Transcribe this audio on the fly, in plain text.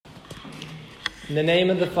In the name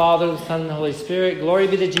of the Father, the Son, and the Holy Spirit, glory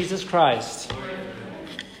be to Jesus Christ.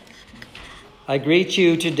 I greet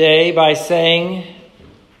you today by saying,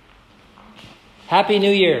 Happy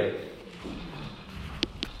New Year.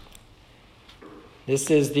 This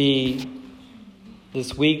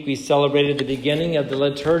week we celebrated the beginning of the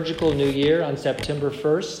liturgical New Year on September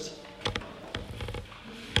 1st.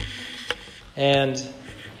 And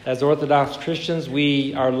as Orthodox Christians,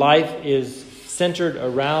 our life is centered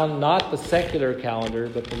around not the secular calendar,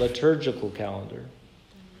 but the liturgical calendar.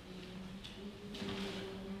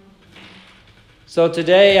 So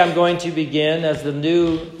today I'm going to begin, as the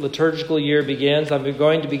new liturgical year begins, I'm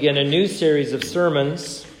going to begin a new series of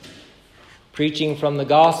sermons, preaching from the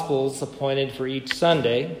Gospels appointed for each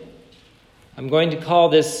Sunday. I'm going to call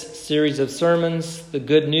this series of sermons the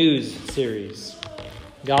Good News series.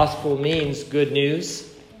 Gospel means good news.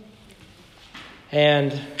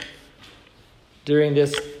 And during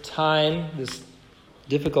this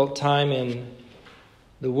difficult time in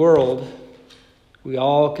the world, we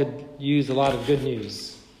all could use a lot of good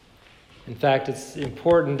news. In fact, it's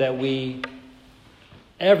important that we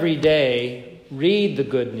every day read the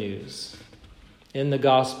good news in the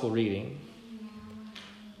gospel reading.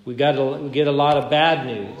 We get a lot of bad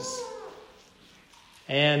news.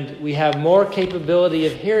 And we have more capability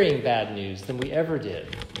of hearing bad news than we ever did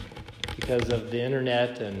because of the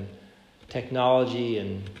internet and technology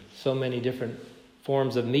and so many different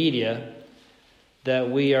forms of media that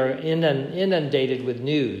we are inundated with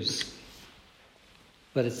news.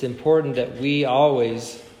 But it's important that we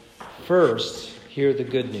always first hear the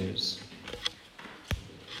good news.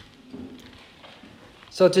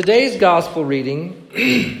 So today's gospel reading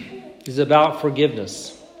is about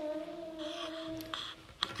forgiveness.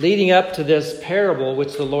 Leading up to this parable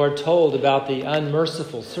which the Lord told about the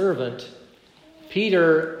unmerciful servant,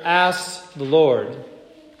 Peter asked the Lord,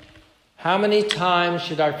 "How many times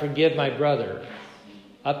should I forgive my brother?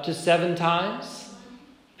 Up to 7 times?"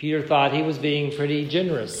 Peter thought he was being pretty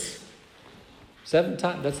generous. 7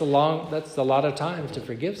 times, that's a lot of times to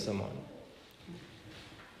forgive someone.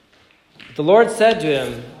 The Lord said to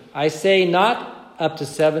him, "I say not up to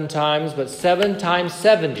 7 times, but 7 times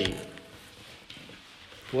 70.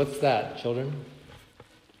 What's that, children?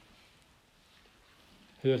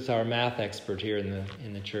 Who is our math expert here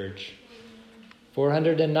in the church?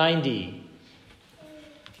 490.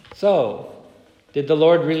 So, did the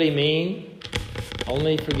Lord really mean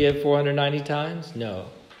only forgive 490 times? No.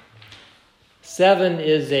 7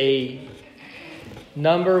 is a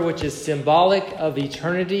number which is symbolic of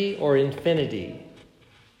eternity or infinity.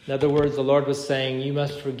 In other words, the Lord was saying you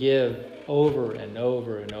must forgive over and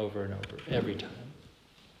over and over and over every time.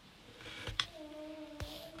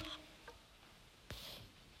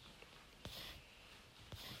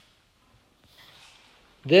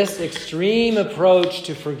 This extreme approach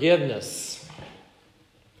to forgiveness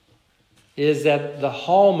is at the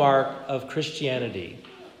hallmark of Christianity.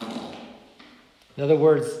 In other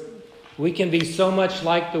words, we can be so much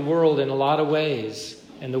like the world in a lot of ways,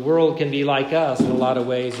 and the world can be like us in a lot of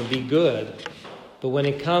ways and be good. But when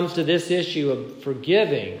it comes to this issue of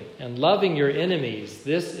forgiving and loving your enemies,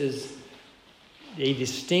 this is a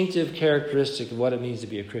distinctive characteristic of what it means to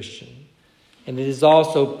be a Christian. And it is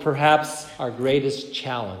also perhaps our greatest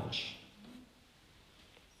challenge,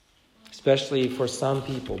 especially for some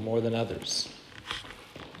people more than others.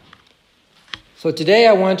 So today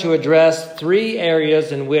I want to address 3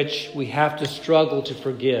 areas in which we have to struggle to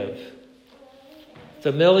forgive: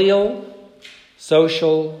 familial,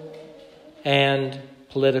 social, and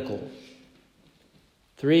political.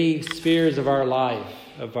 3 spheres of our life,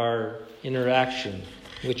 of our interaction,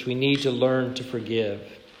 which we need to learn to forgive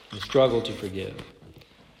and struggle to forgive.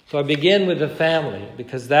 So I begin with the family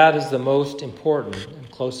because that is the most important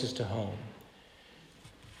and closest to home.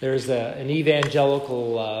 There's an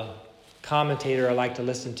evangelical commentator I like to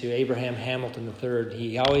listen to, Abraham Hamilton III.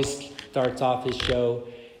 He always starts off his show,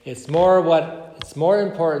 it's more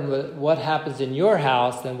important what happens in your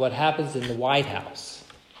house than what happens in the White House.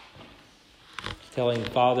 Telling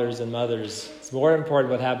fathers and mothers, it's more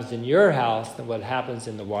important what happens in your house than what happens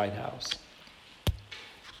in the White House.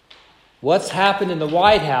 What's happened in the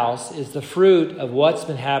White House is the fruit of what's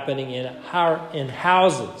been happening in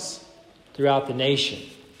houses throughout the nation.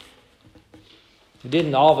 We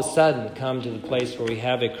didn't all of a sudden come to the place where we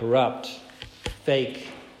have a corrupt, fake,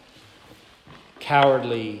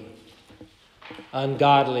 cowardly,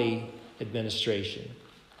 ungodly administration.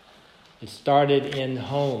 It started in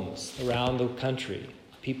homes around the country,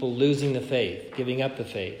 people losing the faith, giving up the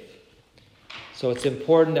faith. So it's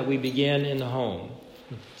important that we begin in the home.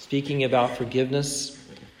 Speaking about forgiveness,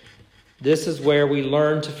 this is where we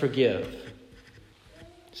learn to forgive.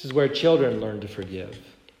 This is where children learn to forgive.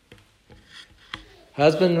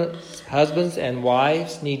 Husbands and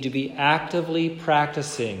wives need to be actively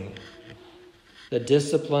practicing the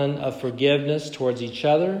discipline of forgiveness towards each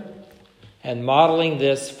other and modeling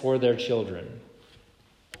this for their children.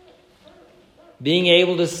 Being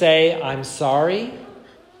able to say, I'm sorry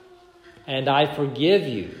and I forgive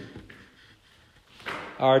you,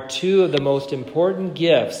 are two of the most important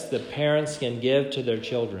gifts that parents can give to their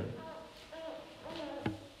children.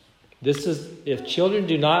 If children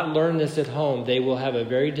do not learn this at home, they will have a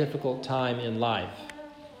very difficult time in life,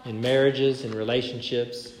 in marriages, in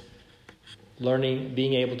relationships,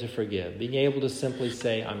 being able to forgive, being able to simply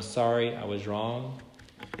say, I'm sorry, I was wrong,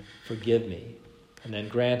 forgive me, and then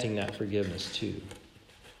granting that forgiveness too.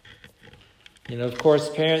 Of course,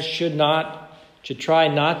 parents should try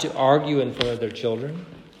not to argue in front of their children,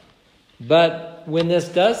 but when this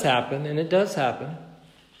does happen, and it does happen,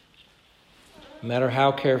 no matter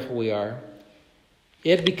how careful we are,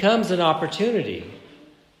 it becomes an opportunity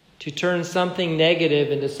to turn something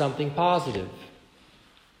negative into something positive.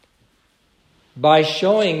 By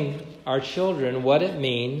showing our children what it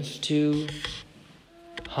means to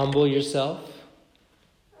humble yourself,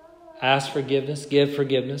 ask forgiveness, give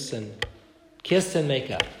forgiveness, and kiss and make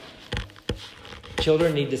up.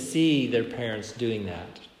 Children need to see their parents doing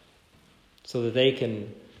that so that they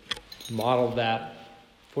can model that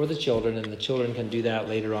for the children, and the children can do that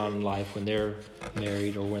later on in life when they're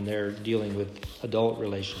married or when they're dealing with adult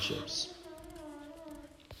relationships.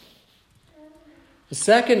 The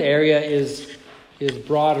second area is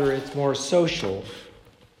broader, it's more social.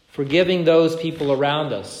 Forgiving those people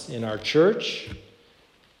around us in our church,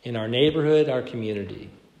 in our neighborhood, our community.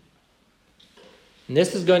 And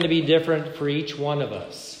this is going to be different for each one of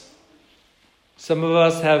us. Some of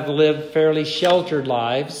us have lived fairly sheltered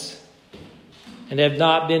lives and have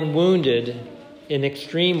not been wounded in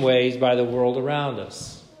extreme ways by the world around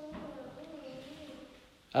us.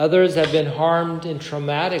 Others have been harmed in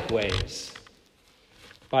traumatic ways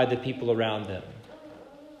by the people around them,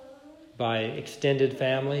 by extended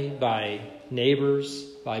family, by neighbors,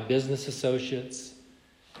 by business associates,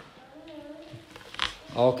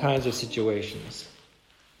 all kinds of situations.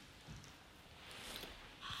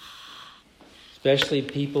 Especially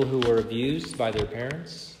people who were abused by their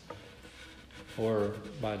parents or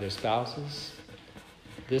by their spouses.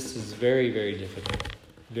 This is very, very difficult.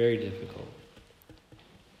 Very difficult.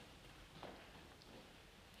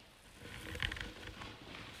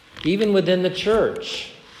 Even within the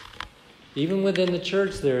church,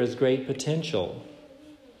 there is great potential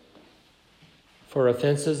for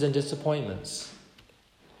offenses and disappointments.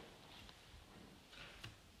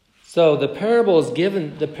 So the parable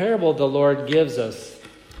the Lord gives us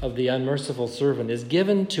of the unmerciful servant is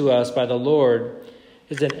given to us by the Lord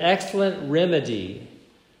as an excellent remedy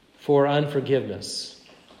for unforgiveness,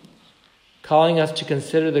 calling us to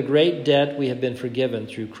consider the great debt we have been forgiven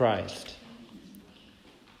through Christ.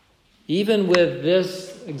 Even with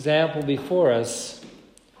this example before us,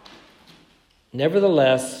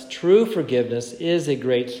 nevertheless, true forgiveness is a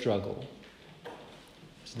great struggle.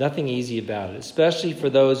 There's nothing easy about it, especially for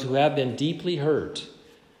those who have been deeply hurt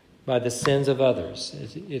by the sins of others.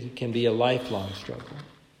 It can be a lifelong struggle.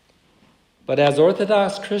 But as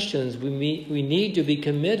Orthodox Christians, we need to be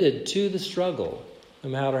committed to the struggle, no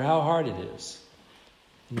matter how hard it is.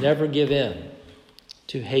 Never give in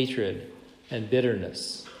to hatred and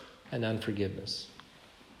bitterness and unforgiveness.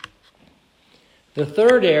 The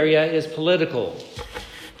third area is political.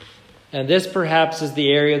 And this perhaps is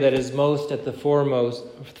the area that is most at the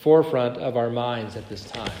forefront of our minds at this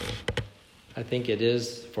time. I think it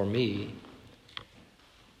is for me.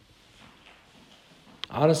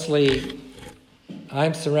 Honestly,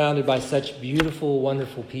 I'm surrounded by such beautiful,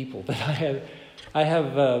 wonderful people that I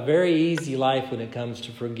have a very easy life when it comes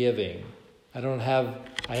to forgiving. I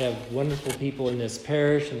have wonderful people in this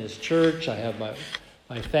parish, in this church. I have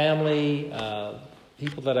my family,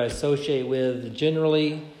 people that I associate with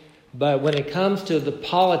generally. But when it comes to the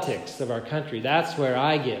politics of our country, that's where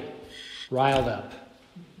I get riled up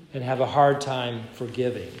and have a hard time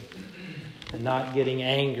forgiving and not getting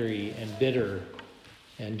angry and bitter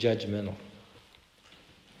and judgmental.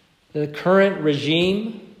 The current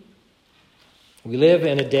regime, we live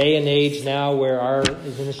in a day and age now where our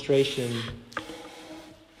administration,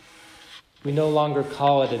 we no longer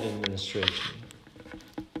call it an administration.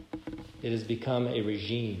 It has become a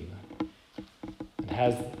regime. It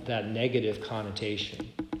has that negative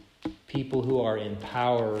connotation. People who are in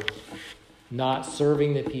power, not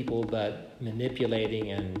serving the people, but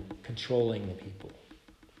manipulating and controlling the people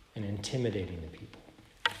and intimidating the people.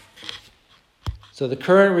 So the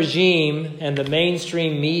current regime and the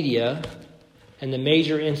mainstream media and the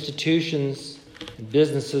major institutions and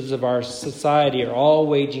businesses of our society are all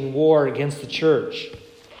waging war against the church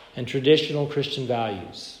and traditional Christian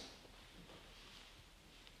values.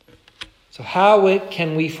 So how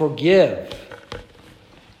can we forgive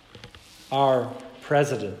our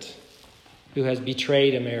president who has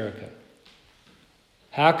betrayed America?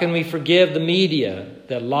 How can we forgive the media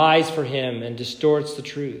that lies for him and distorts the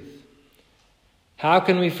truth? How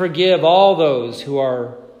can we forgive all those who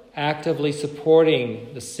are actively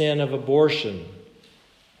supporting the sin of abortion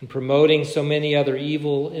and promoting so many other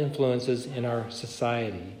evil influences in our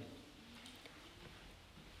society?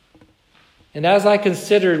 And as I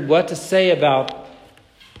considered what to say about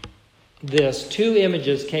this, two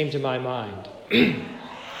images came to my mind.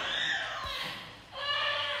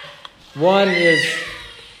 One is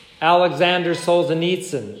Alexander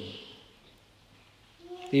Solzhenitsyn,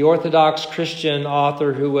 the Orthodox Christian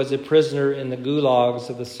author who was a prisoner in the gulags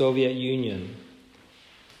of the Soviet Union.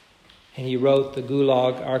 And he wrote the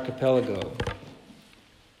Gulag Archipelago.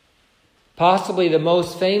 Possibly the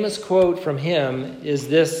most famous quote from him is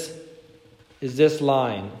this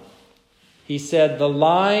line. He said, "The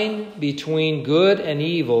line between good and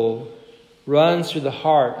evil runs through the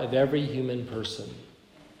heart of every human person."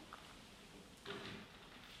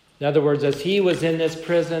 In other words, as he was in this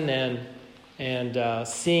prison and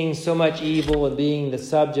seeing so much evil and being the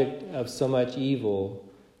subject of so much evil,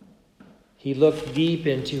 he looked deep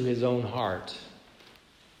into his own heart.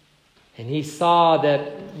 And he saw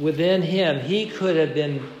that within him, he could have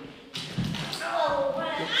been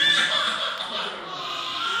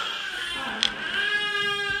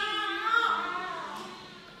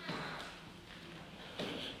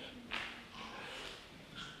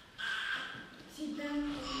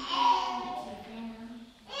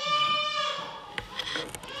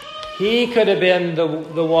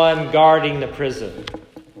the one guarding the prison.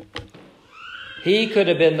 He could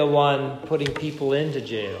have been the one putting people into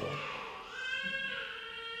jail.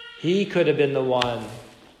 He could have been the one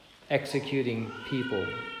executing people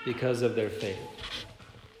because of their faith.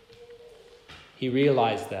 He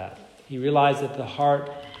realized that. He realized that the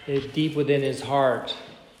heart, deep within his heart,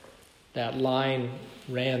 that line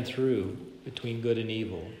ran through between good and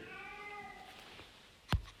evil.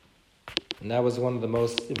 And that was one of the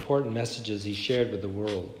most important messages he shared with the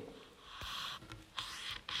world.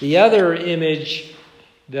 The other image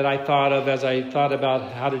that I thought of as I thought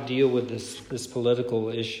about how to deal with this political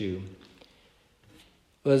issue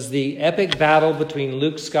was the epic battle between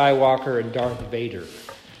Luke Skywalker and Darth Vader.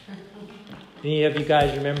 Any of you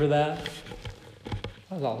guys remember that?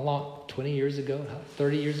 That was a long, 20 years ago?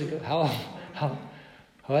 30 years ago?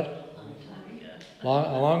 What? A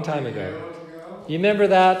long time ago. You remember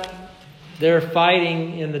that? They're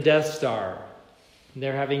fighting in the Death Star.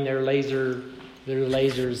 They're having their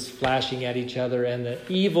lasers flashing at each other, and the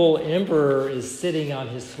evil emperor is sitting on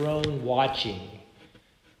his throne watching.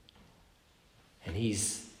 And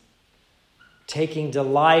he's taking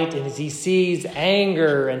delight, and as he sees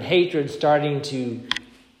anger and hatred starting to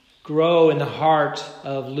grow in the heart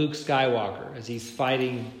of Luke Skywalker as he's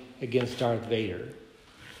fighting against Darth Vader.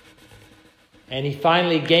 And he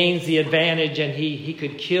finally gains the advantage, and he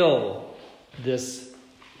could kill this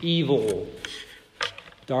evil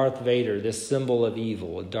Darth Vader, this symbol of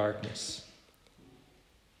evil and darkness.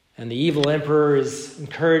 And the evil emperor is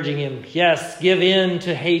encouraging him, yes, give in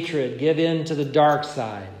to hatred, give in to the dark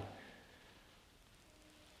side.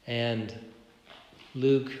 And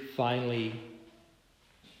Luke finally,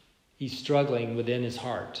 he's struggling within his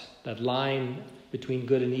heart, that line between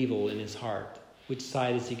good and evil in his heart. Which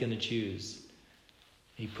side is he going to choose?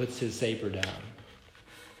 He puts his saber down.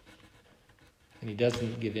 And he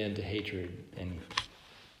doesn't give in to hatred and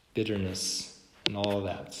bitterness and all of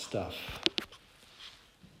that stuff.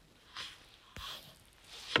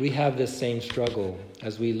 We have this same struggle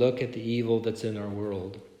as we look at the evil that's in our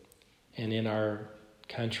world and in our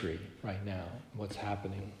country right now, what's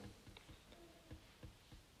happening.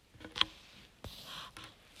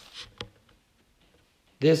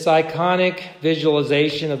 This iconic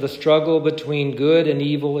visualization of the struggle between good and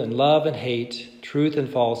evil and love and hate, truth and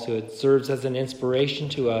falsehood, serves as an inspiration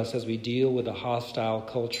to us as we deal with a hostile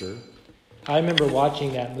culture. I remember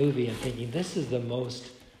watching that movie and thinking, this is the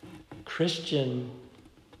most Christian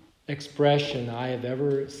expression I have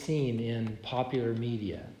ever seen in popular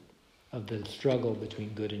media of the struggle between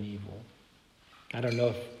good and evil. I don't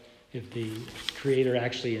know if the creator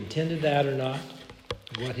actually intended that or not,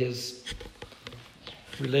 what his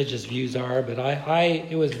religious views are, but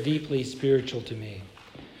it was deeply spiritual to me.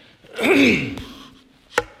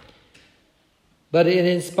 But it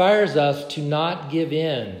inspires us to not give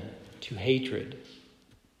in to hatred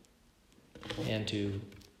and to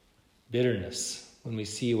bitterness when we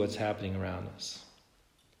see what's happening around us.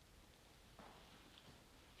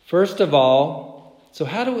 First of all, so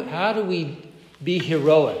how do we be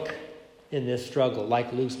heroic in this struggle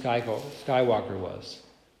like Luke Skywalker was?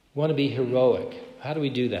 We want to be heroic. How do we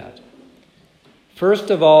do that? First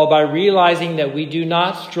of all, by realizing that we do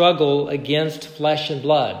not struggle against flesh and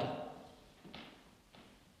blood,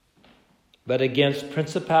 but against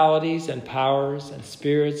principalities and powers and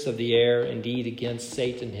spirits of the air, indeed against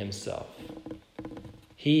Satan himself.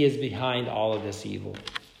 He is behind all of this evil.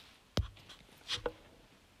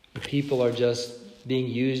 The people are just being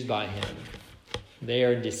used by him. They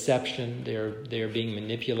are in deception. They are being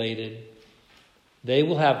manipulated. They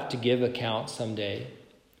will have to give account someday,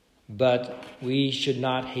 but we should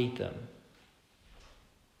not hate them.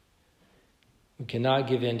 We cannot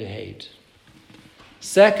give in to hate.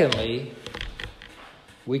 Secondly,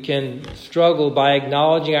 we can struggle by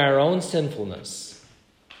acknowledging our own sinfulness,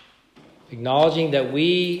 acknowledging that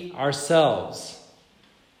we ourselves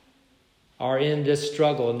are in this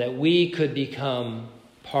struggle and that we could become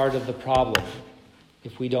part of the problem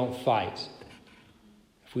if we don't fight,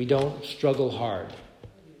 if we don't struggle hard.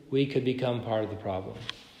 We could become part of the problem.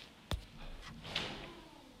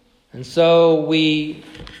 And so we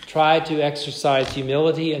try to exercise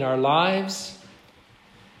humility in our lives,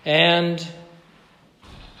 and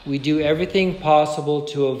we do everything possible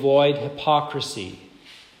to avoid hypocrisy.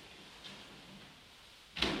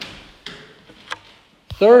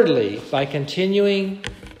 Thirdly,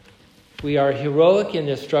 we are heroic in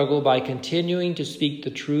this struggle by continuing to speak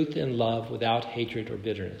the truth in love without hatred or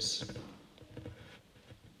bitterness.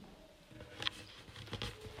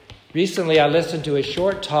 Recently, I listened to a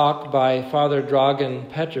short talk by Father Dragan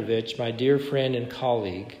Petrovic, my dear friend and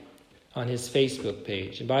colleague, on his Facebook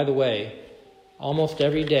page. And by the way, almost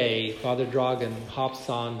every day, Father Dragan hops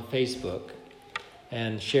on Facebook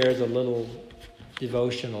and shares a little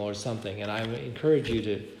devotional or something. And I encourage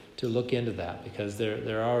you to look into that because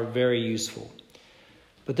they are very useful.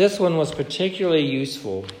 But this one was particularly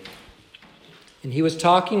useful. And he was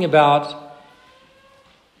talking about,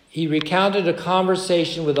 he recounted a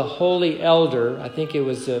conversation with a holy elder. I think it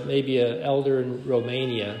was maybe an elder in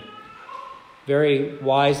Romania, very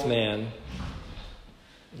wise man.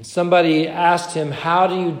 And somebody asked him, how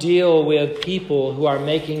do you deal with people who are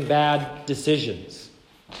making bad decisions?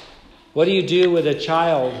 What do you do with a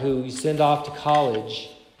child who you send off to college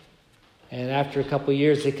and after a couple of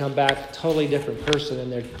years they come back a totally different person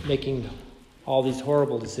and they're making all these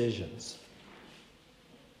horrible decisions?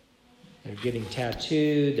 They're getting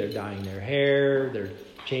tattooed, they're dyeing their hair, they're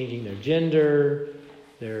changing their gender,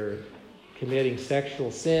 they're committing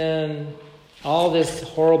sexual sin, all this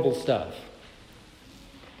horrible stuff.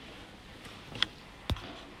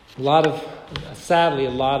 Sadly,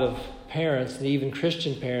 a lot of parents, and even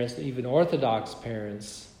Christian parents, even Orthodox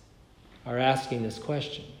parents, are asking this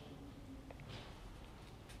question.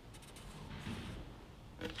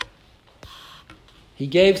 He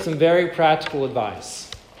gave some very practical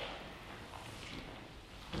advice.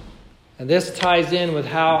 And this ties in with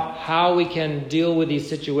how we can deal with these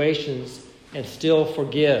situations and still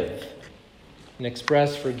forgive and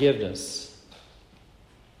express forgiveness.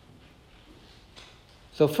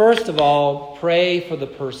 So first of all, pray for the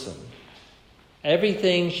person.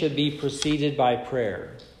 Everything should be preceded by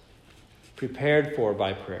prayer, prepared for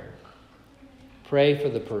by prayer. Pray for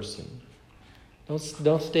the person.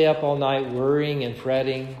 Don't stay up all night worrying and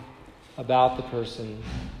fretting about the person.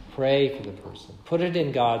 Pray for the person. Put it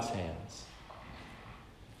in God's hands.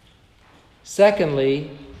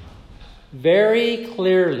 Secondly, very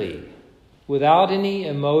clearly, without any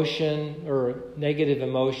emotion or negative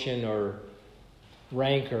emotion or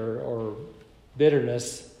rancor or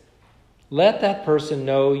bitterness, let that person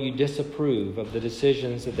know you disapprove of the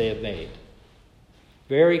decisions that they have made.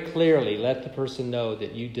 Very clearly, let the person know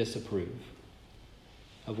that you disapprove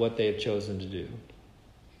of what they have chosen to do.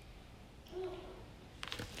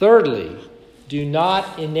 Thirdly, do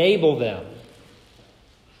not enable them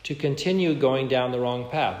to continue going down the wrong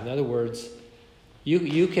path. In other words,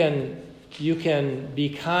 you can be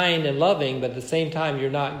kind and loving, but at the same time, you're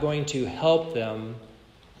not going to help them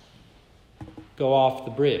go off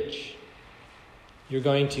the bridge. You're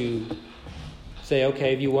going to say,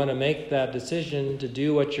 okay, if you want to make that decision to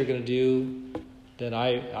do what you're going to do, then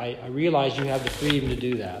I realize you have the freedom to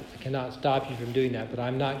do that. I cannot stop you from doing that, but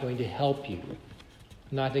I'm not going to help you.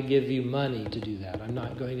 I'm not going to give you money to do that. I'm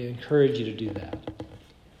not going to encourage you to do that.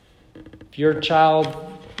 If your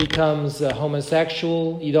child becomes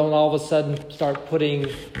homosexual, you don't all of a sudden start putting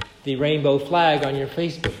the rainbow flag on your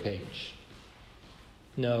Facebook page.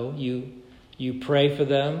 No, you pray for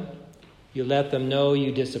them. You let them know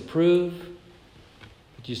you disapprove,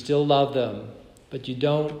 but you still love them, but you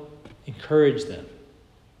don't encourage them.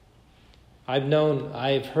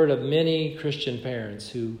 I've heard of many Christian parents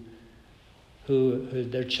who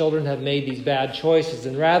their children have made these bad choices,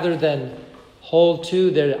 and rather than hold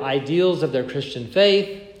to their ideals of their Christian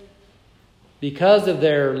faith, because of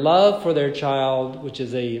their love for their child, which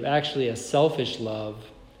is actually a selfish love,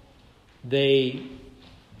 they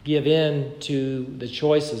give in to the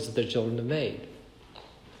choices that their children have made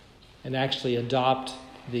and actually adopt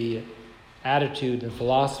the attitude and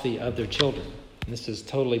philosophy of their children. And this is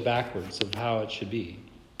totally backwards of how it should be.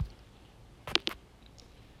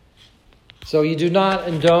 So you do not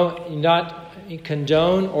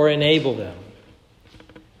condone or enable them.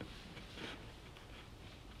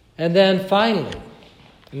 And then finally,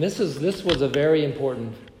 and this was a very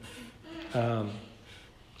important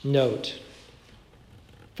note.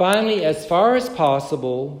 Finally, as far as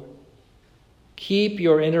possible, keep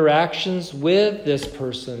your interactions with this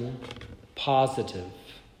person positive.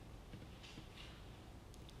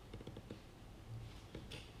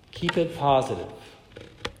 Keep it positive.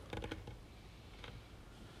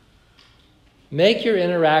 Make your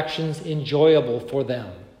interactions enjoyable for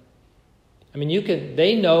them. I mean,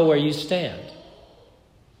 they know where you stand.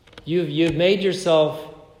 You've made yourself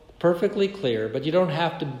perfectly clear, but you don't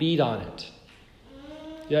have to beat on it.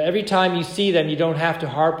 Every time you see them, you don't have to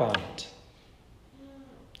harp on it.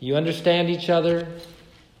 You understand each other.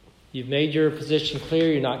 You've made your position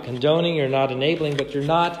clear. You're not condoning, you're not enabling, but you're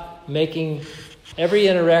not making every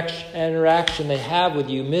interaction they have with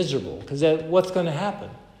you miserable. Because what's going to happen?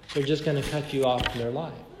 They're just going to cut you off from their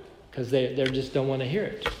life because they just don't want to hear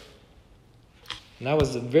it. And that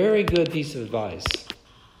was a very good piece of advice.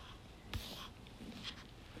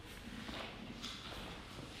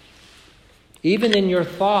 Even in your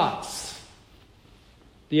thoughts,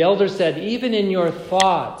 the elder said, even in your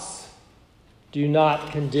thoughts, do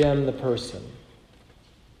not condemn the person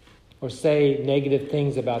or say negative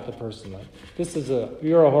things about the person. Like,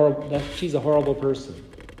 she's a horrible person.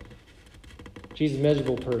 She's a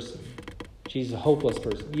miserable person. She's a hopeless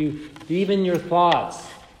person. Even your thoughts,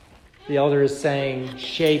 the elder is saying,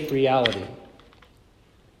 shape reality.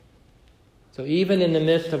 So even in the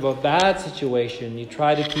midst of a bad situation, you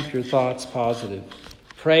try to keep your thoughts positive.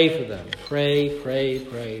 Pray for them. Pray, pray,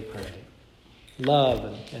 pray, pray.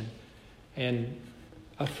 Love and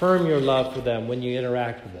affirm your love for them when you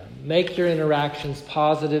interact with them. Make your interactions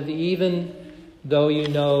positive, even though you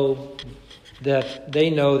know that they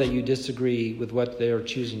know that you disagree with what they are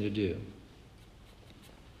choosing to do.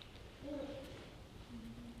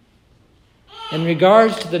 In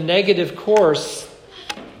regards to the negative course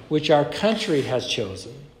which our country has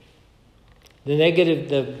chosen,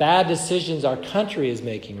 the bad decisions our country is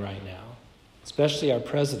making right now, especially our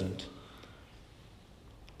president,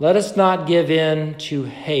 let us not give in to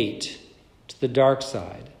hate, to the dark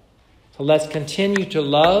side. So let's continue to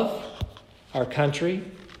love our country,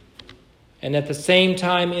 and at the same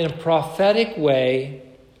time, in a prophetic way,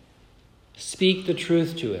 speak the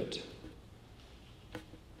truth to it.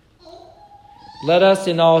 Let us,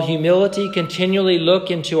 in all humility, continually look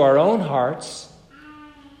into our own hearts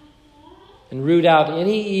and root out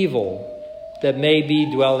any evil that may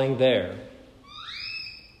be dwelling there.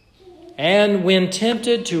 And when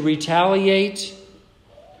tempted to retaliate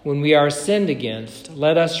when we are sinned against,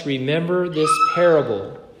 let us remember this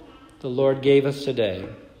parable the Lord gave us today.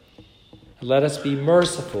 Let us be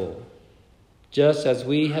merciful, just as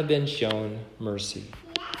we have been shown mercy.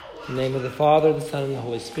 In the name of the Father, the Son, and the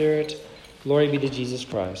Holy Spirit, glory be to Jesus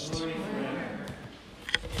Christ.